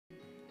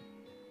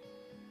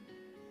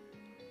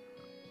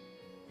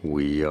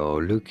We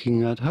are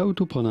looking at how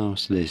to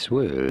pronounce this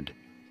word,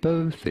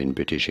 both in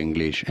British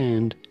English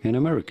and in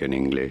American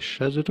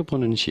English, as the two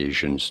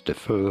pronunciations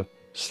differ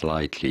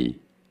slightly.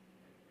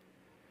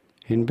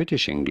 In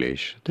British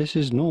English, this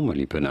is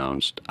normally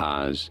pronounced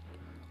as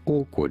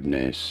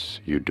awkwardness.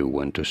 You do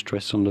want to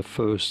stress on the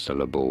first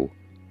syllable,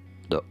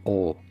 the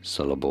O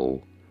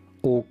syllable,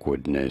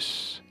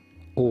 awkwardness,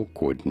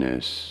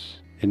 awkwardness.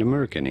 In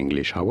American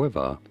English,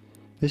 however,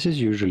 this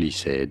is usually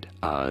said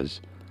as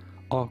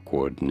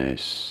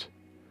awkwardness.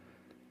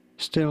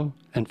 Still,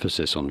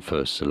 emphasis on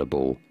first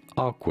syllable,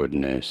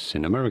 awkwardness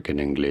in American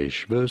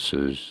English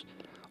versus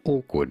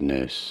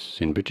awkwardness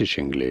in British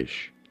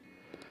English.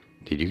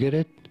 Did you get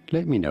it?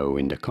 Let me know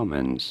in the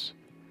comments.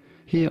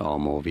 Here are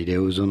more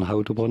videos on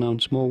how to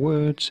pronounce more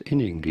words in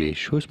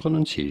English whose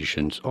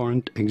pronunciations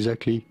aren't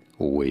exactly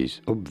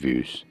always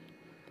obvious.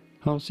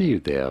 I'll see you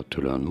there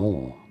to learn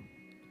more.